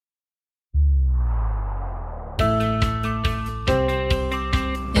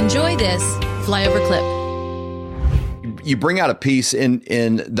Enjoy this flyover clip. You bring out a piece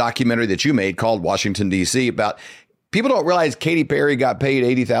in documentary that you made called Washington, D.C. about people don't realize Katy Perry got paid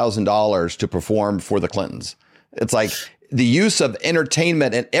 $80,000 to perform for the Clintons. It's like the use of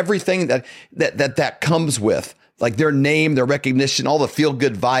entertainment and everything that comes with, like their name, their recognition, all the feel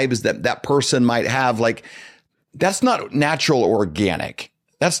good vibes that person might have. Like that's not natural or organic.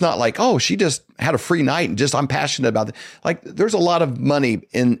 That's not like, oh, she just had a free night and I'm passionate about it. Like there's a lot of money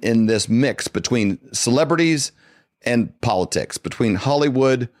in this mix between celebrities and politics, between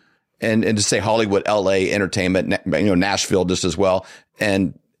Hollywood and to say Hollywood, LA entertainment, Nashville just as well,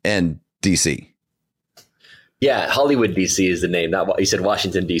 and DC. Yeah, Hollywood, DC is the name. Not you said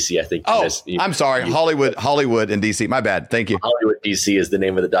Washington, DC. I think. I'm sorry, Hollywood and DC. My bad. Thank you. Hollywood, DC is the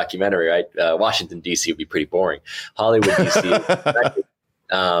name of the documentary, right? Washington, DC would be pretty boring. Hollywood, DC.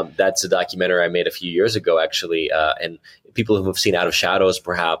 That's a documentary I made a few years ago, actually, and people who have seen Out of Shadows,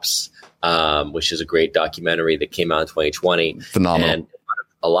 perhaps, which is a great documentary that came out in 2020. Phenomenal. And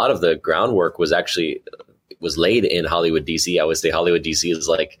a lot of the groundwork was laid in Hollywood, DC. I would say Hollywood, DC is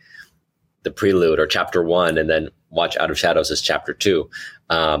like the prelude or chapter 1, and then watch Out of Shadows as chapter 2.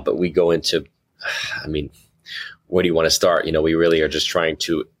 But we go into, where do you want to start? We really are just trying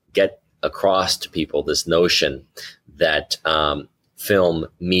to get across to people this notion that film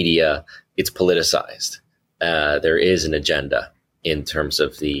media, it's politicized. There is an agenda in terms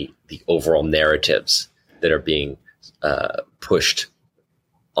of the overall narratives that are being pushed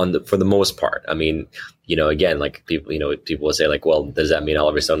for the most part. Again, like people will say like, well, does that mean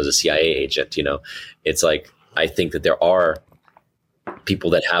Oliver Stone is a CIA agent? It's like, I think that there are people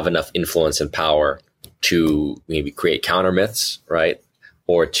that have enough influence and power to maybe create counter myths, right?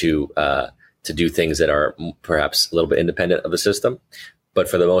 Or to do things that are perhaps a little bit independent of the system. But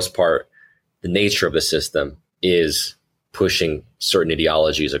for the most part, the nature of the system is pushing certain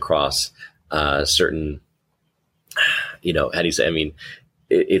ideologies across certain, how do you say?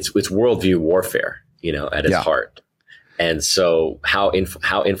 It's worldview warfare, at its heart. And so how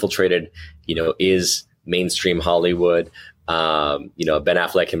infiltrated, is mainstream Hollywood? Ben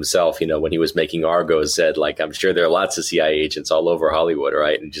Affleck himself, when he was making Argo, said, like, I'm sure there are lots of CIA agents all over Hollywood,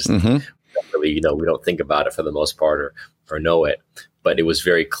 right? And just really, we don't think about it for the most part or know it. But it was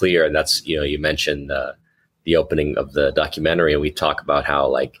very clear. And that's, you mentioned the opening of the documentary, and we talk about how,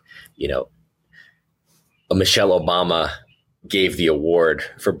 like, Michelle Obama gave the award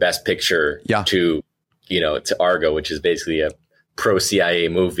for Best Picture to Argo, which is basically a pro-CIA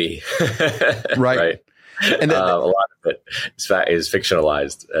movie. Right. And then, a lot of it is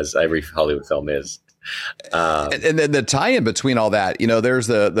fictionalized, as every Hollywood film is. And then the tie-in between all that, there's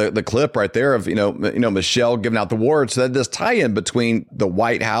the clip right there of, Michelle giving out the award. So that this tie-in between the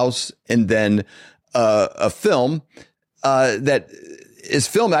White House and then a film that is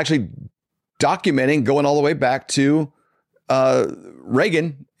filmed actually documenting going all the way back to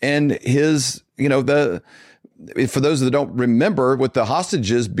Reagan and his, for those that don't remember, with the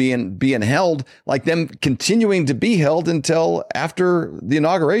hostages being held, like them continuing to be held until after the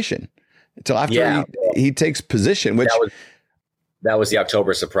inauguration, until after he takes position, which that was the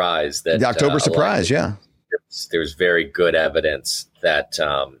October surprise. The October surprise. There's very good evidence that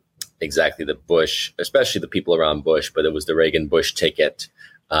exactly the Bush, especially the people around Bush, but it was the Reagan-Bush ticket,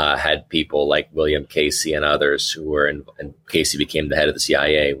 had people like William Casey and others who were and Casey became the head of the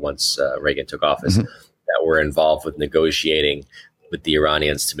CIA once Reagan took office, that were involved with negotiating with the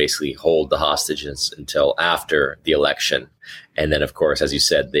Iranians to basically hold the hostages until after the election. And then, of course, as you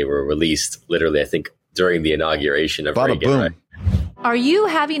said, they were released literally, I think, during the inauguration of Reagan. Boom. Right? Are you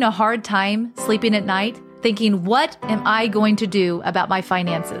having a hard time sleeping at night, thinking, what am I going to do about my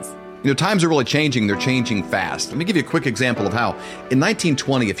finances? Times are really changing. They're changing fast. Let me give you a quick example of how. In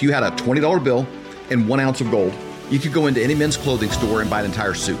 1920, if you had a $20 bill and 1 ounce of gold, you could go into any men's clothing store and buy an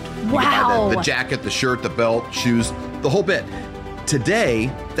entire suit. You could buy the jacket, the shirt, the belt, shoes, the whole bit. Today,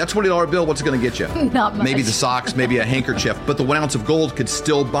 that $20 bill, what's it going to get you? Not much. Maybe the socks, maybe a handkerchief, but the 1 ounce of gold could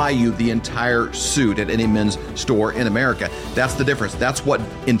still buy you the entire suit at any men's store in America. That's the difference. That's what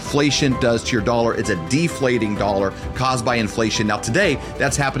inflation does to your dollar. It's a deflating dollar caused by inflation. Now, today,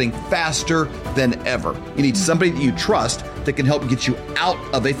 that's happening faster than ever. You need somebody that you trust that can help get you out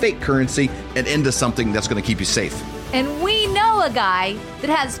of a fake currency and into something that's going to keep you safe. And we know a guy that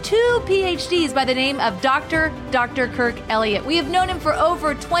has 2 PhDs by the name of Dr. Kirk Elliott. We have known him for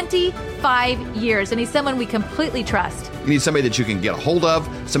over 25 years, and he's someone we completely trust. You need somebody that you can get a hold of,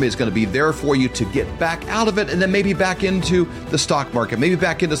 somebody that's going to be there for you to get back out of it and then maybe back into the stock market, maybe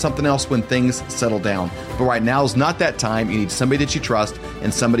back into something else when things settle down. But right now is not that time. You need somebody that you trust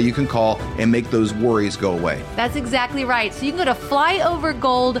and somebody you can call and make those worries go away. That's exactly right. So you can go to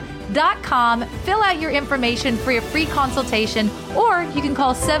flyovergold.com, fill out your information for a free consultation, or you can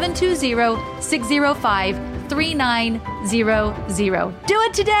call 720-605-3900. Do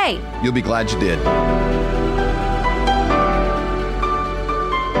it today. You'll be glad you did.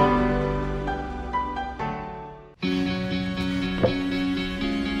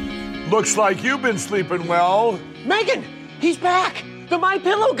 Looks like you've been sleeping well. Megan, he's back. The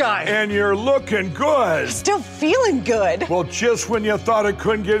MyPillow guy. And you're looking good. Still feeling good. Well, just when you thought it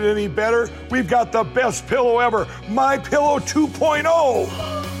couldn't get any better, we've got the best pillow ever, MyPillow 2.0.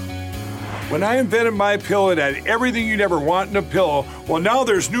 When I invented MyPillow, it had everything you'd ever want in a pillow. Well, now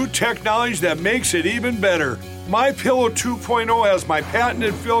there's new technology that makes it even better. MyPillow 2.0 has my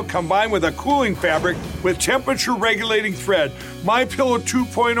patented fill combined with a cooling fabric with temperature-regulating thread. MyPillow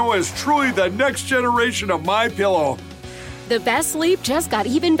 2.0 is truly the next generation of MyPillow. The best sleep just got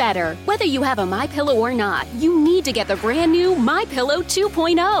even better. Whether you have a MyPillow or not, you need to get the brand new MyPillow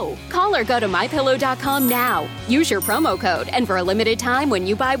 2.0. Call or go to MyPillow.com now. Use your promo code, and for a limited time when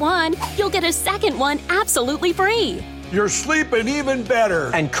you buy one, you'll get a second one absolutely free. You're sleeping even better.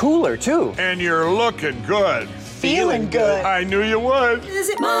 And cooler, too. And you're looking good. Feeling good. I knew you would.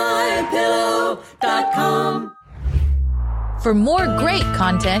 Visit MyPillow.com. For more great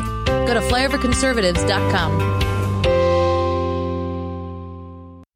content, go to flyoverconservatives.com.